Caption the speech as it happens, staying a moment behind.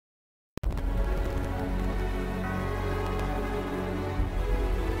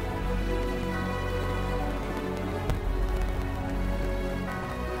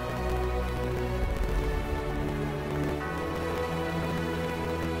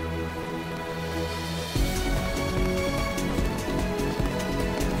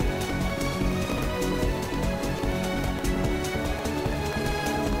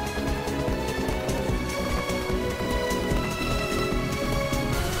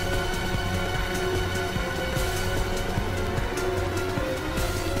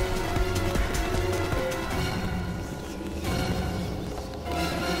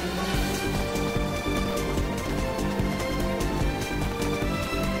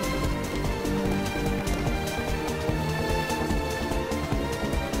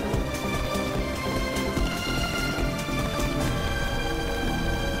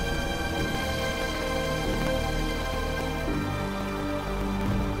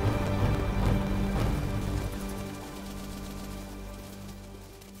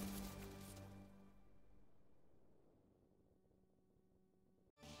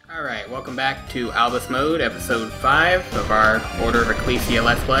welcome back to Albus Mode, Episode 5 of our Order of Ecclesia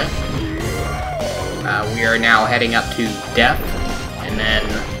Let's Play. We are now heading up to Death, and then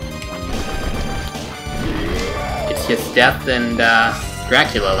it's just Death and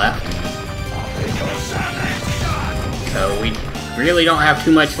Dracula left. So we really don't have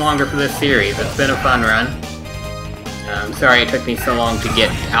too much longer for this series. It's been a fun run. I'm sorry it took me so long to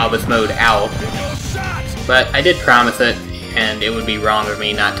get Albus Mode out, but I did promise it, and it would be wrong of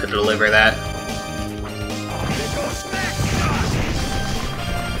me not to deliver that.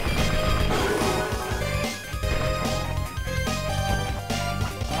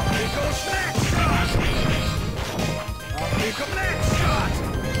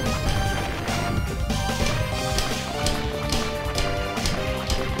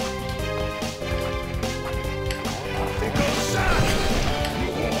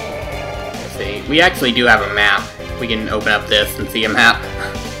 Let's see, we actually do have a map. We can open up this and see a map.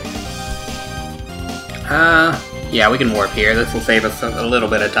 Yeah, we can warp here. This will save us a little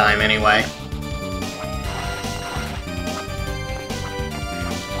bit of time anyway.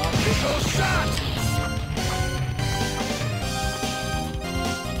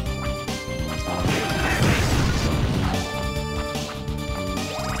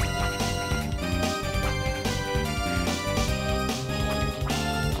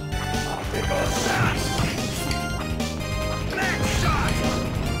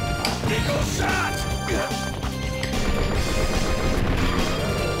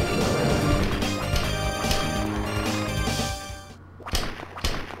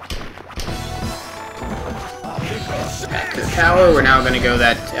 Back to the tower. We're now going to go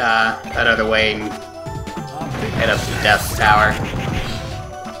that other way and head up to Death's tower.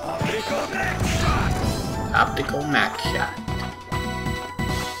 Optical max shot.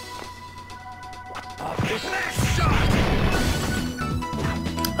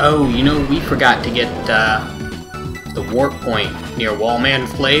 Oh, you know, we forgot to get the warp point near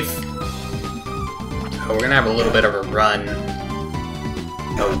Wallman's place. So we're going to have a little bit of a run.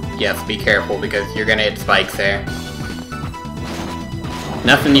 Oh, yes, be careful, because you're gonna hit spikes there.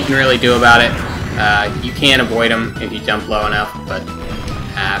 Nothing you can really do about it. You can avoid them if you jump low enough, but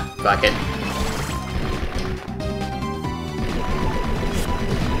fuck it.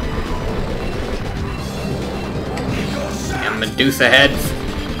 And Medusa heads.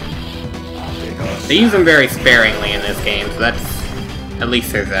 They use them very sparingly in this game, so that's... at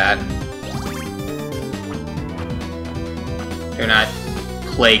least there's that. They're not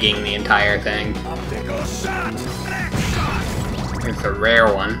plaguing the entire thing. It's a rare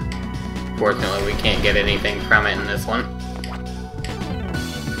one. Fortunately, we can't get anything from it in this one.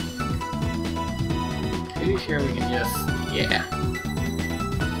 Pretty sure we can just... yeah.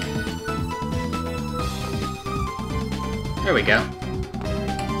 There we go.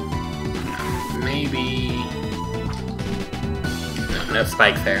 Maybe... no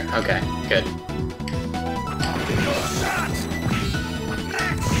spikes there. Okay, good.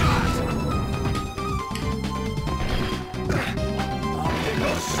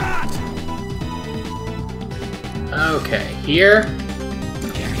 Okay, here,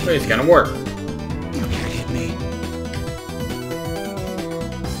 it's gonna work. You can't hit me.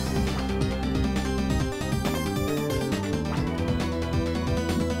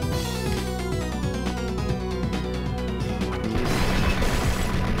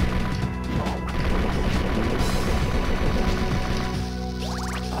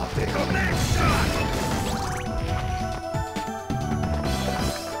 I'll pick up next shot.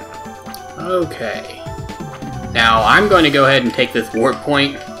 Okay. Now, I'm going to go ahead and take this warp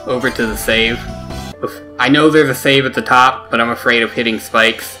point over to the save. I know there's a save at the top, but I'm afraid of hitting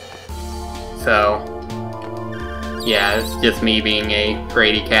spikes. So, yeah, it's just me being a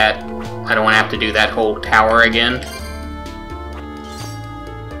fraidy cat. I don't want to have to do that whole tower again.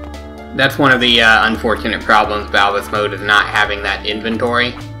 That's one of the unfortunate problems with Albus Mode, is not having that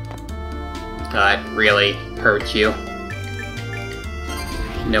inventory. It really hurts you.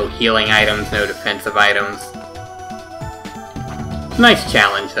 No healing items, no defensive items. Nice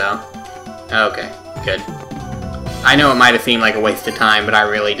challenge, though. Okay, good. I know it might have seemed like a waste of time, but I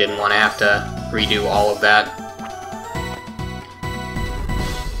really didn't want to have to redo all of that.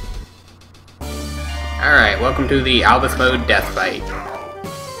 Alright, welcome to the Albus Mode Death Fight.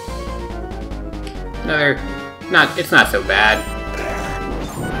 It's not so bad.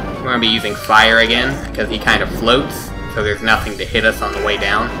 We're going to be using fire again, because he kind of floats, so there's nothing to hit us on the way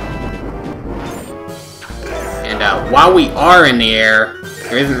down. And while we are in the air,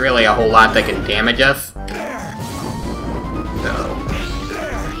 there isn't really a whole lot that can damage us. So,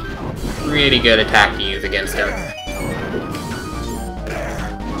 pretty good attack to use against him.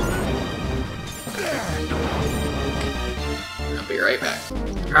 right back.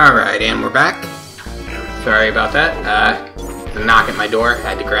 Alright, and we're back. Sorry about that. A knock at my door.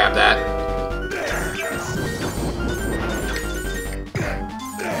 Had to grab that.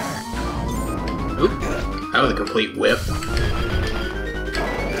 Oop. That was a complete whiff.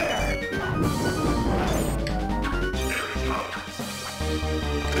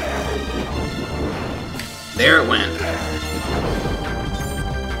 There it went.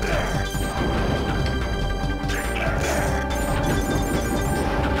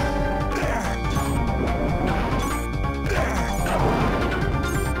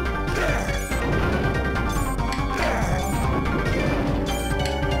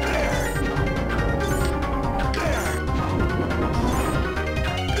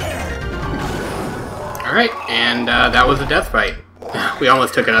 Alright, and that was a death fight. We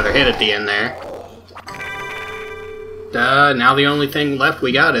almost took another hit at the end there. Now the only thing left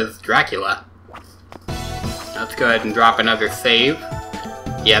we got is Dracula. Let's go ahead and drop another save.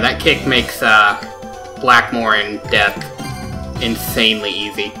 Yeah, that kick makes Blackmore and death insanely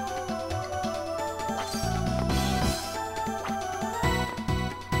easy.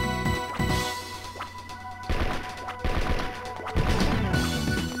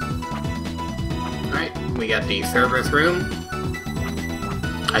 Alright, we got the Cerberus room.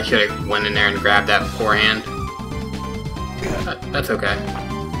 I should have went in there and grabbed that beforehand. That's okay.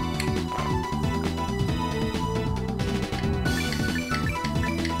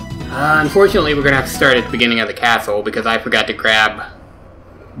 Unfortunately, we're gonna have to start at the beginning of the castle because I forgot to grab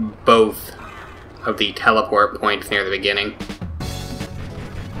both of the teleport points near the beginning.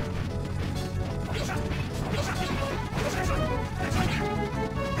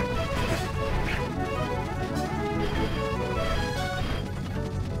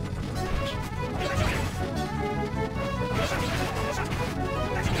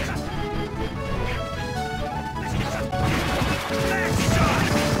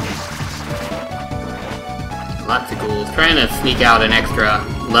 Lots of ghouls. Trying to sneak out an extra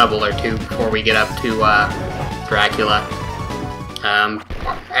level or two before we get up to Dracula.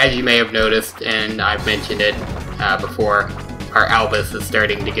 As you may have noticed, and I've mentioned it before, our Albus is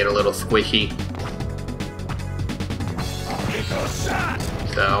starting to get a little squishy.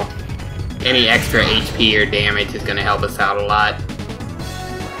 So, any extra HP or damage is going to help us out a lot.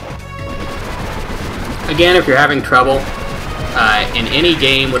 Again, if you're having trouble in any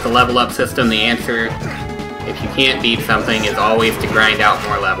game with a level up system, the answer, if you can't beat something, is always to grind out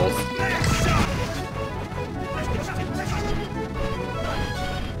more levels.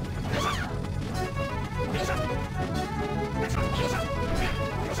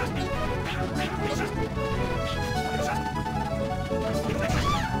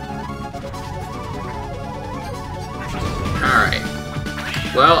 Alright.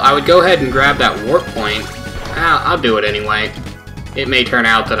 Well, I would go ahead and grab that warp point. I'll do it anyway. It may turn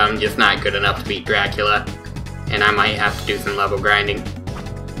out that I'm just not good enough to beat Dracula, and I might have to do some level grinding.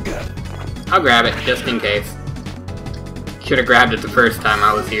 I'll grab it, just in case. Should have grabbed it the first time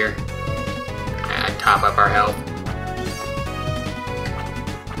I was here. I'd top up our health.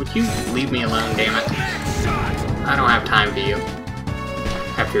 Would you leave me alone, damn it? I don't have time for you.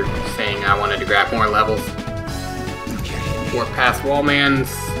 After saying I wanted to grab more levels. Warp past Wallman's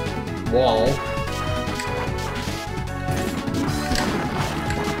wall.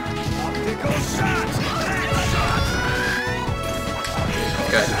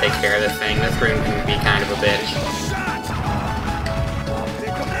 Go ahead and take care of this thing. This room can be kind of a bitch.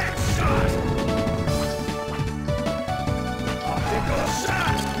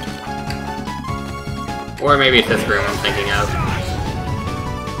 Or maybe it's this room I'm thinking of.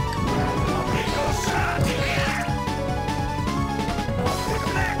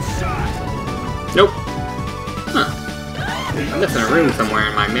 Nope. Huh. I'm missing a room somewhere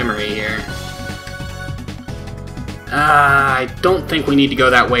in my memory here. I don't think we need to go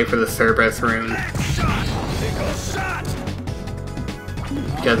that way for the Cerberus rune.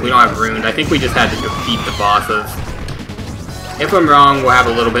 Because we don't have runes. I think we just had to defeat the bosses. If I'm wrong, we'll have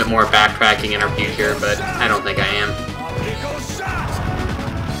a little bit more backtracking in our future, but I don't think I am.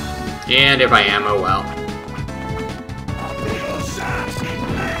 And if I am, oh well.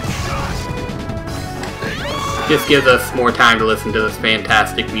 Just gives us more time to listen to this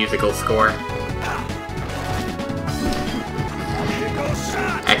fantastic musical score.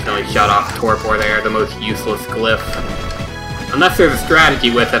 Accidentally shut off Torpor there, the most useless glyph. Unless there's a strategy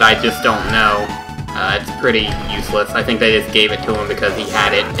with it, I just don't know. It's pretty useless. I think they just gave it to him because he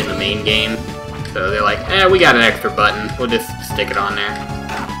had it in the main game. So they're like, we got an extra button. We'll just stick it on there.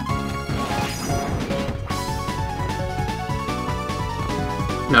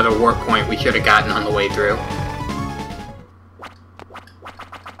 Another warp point we should have gotten on the way through.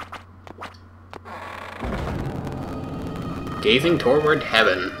 Gazing toward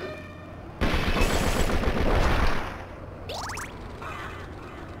heaven.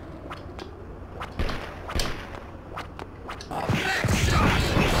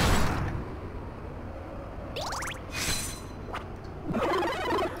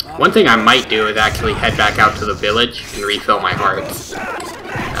 One thing I might do is actually head back out to the village and refill my hearts.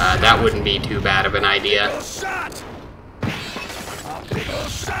 That wouldn't be too bad of an idea.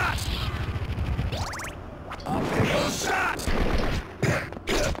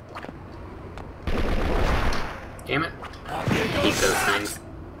 Damn it. I hate those things.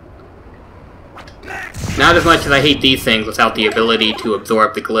 Not as much as I hate these things without the ability to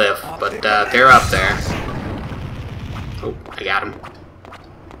absorb the glyph, but they're up there. Oh, I got him.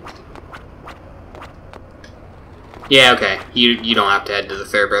 Yeah, okay. You don't have to head to the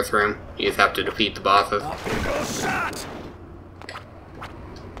Cerberus room. You just have to defeat the bosses.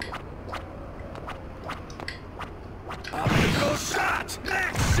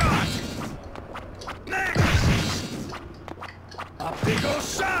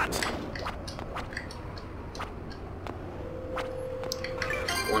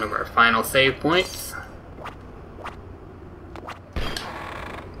 One of our final save points.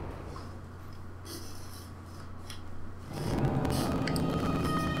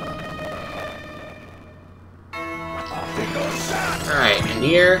 Alright, and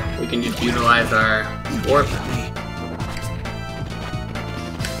here we can just utilize our warp.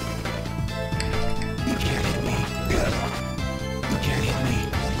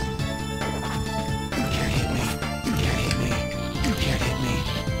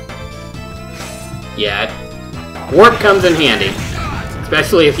 Yeah, warp comes in handy,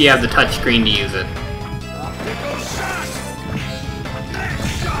 especially if you have the touchscreen to use it.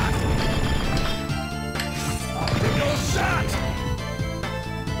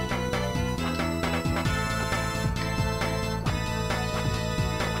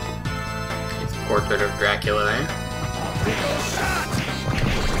 Portrait of Dracula there.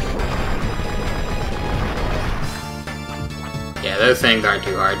 Yeah, those things aren't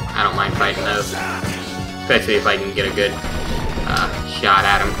too hard. I don't mind fighting those. Especially if I can get a good shot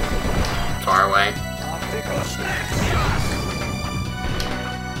at them far away.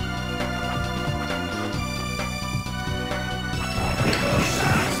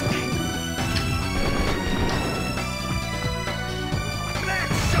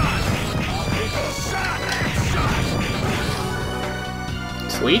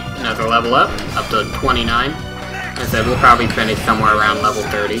 Sweet, another level up to 29. As I said, we'll probably finish somewhere around level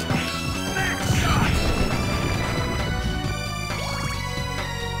 30.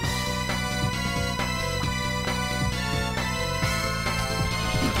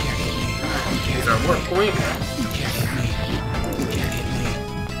 Here's our warp point.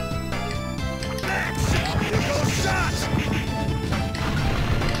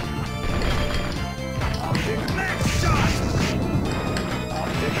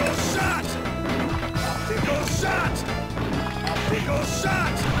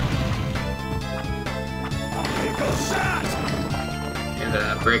 And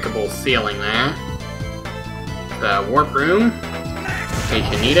a breakable ceiling there. The warp room, in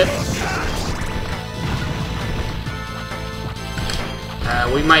case you need it.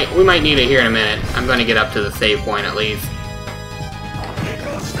 We might need it here in a minute. I'm going to get up to the save point at least.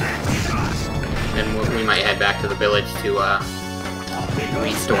 Then we might head back to the village to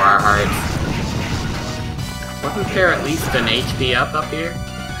restore our hearts. Wasn't there at least an HP up here?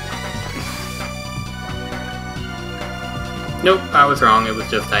 Nope, I was wrong. It was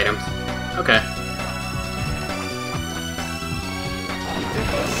just items. Okay.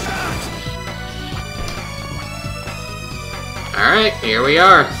 Alright, here we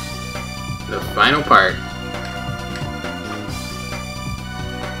are. The final part.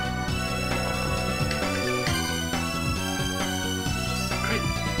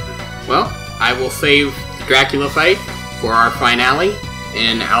 Well, I will save the Dracula fight for our finale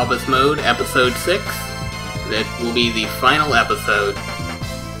in Albus mode, episode 6. That will be the final episode.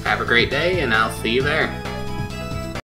 Have a great day, and I'll see you there.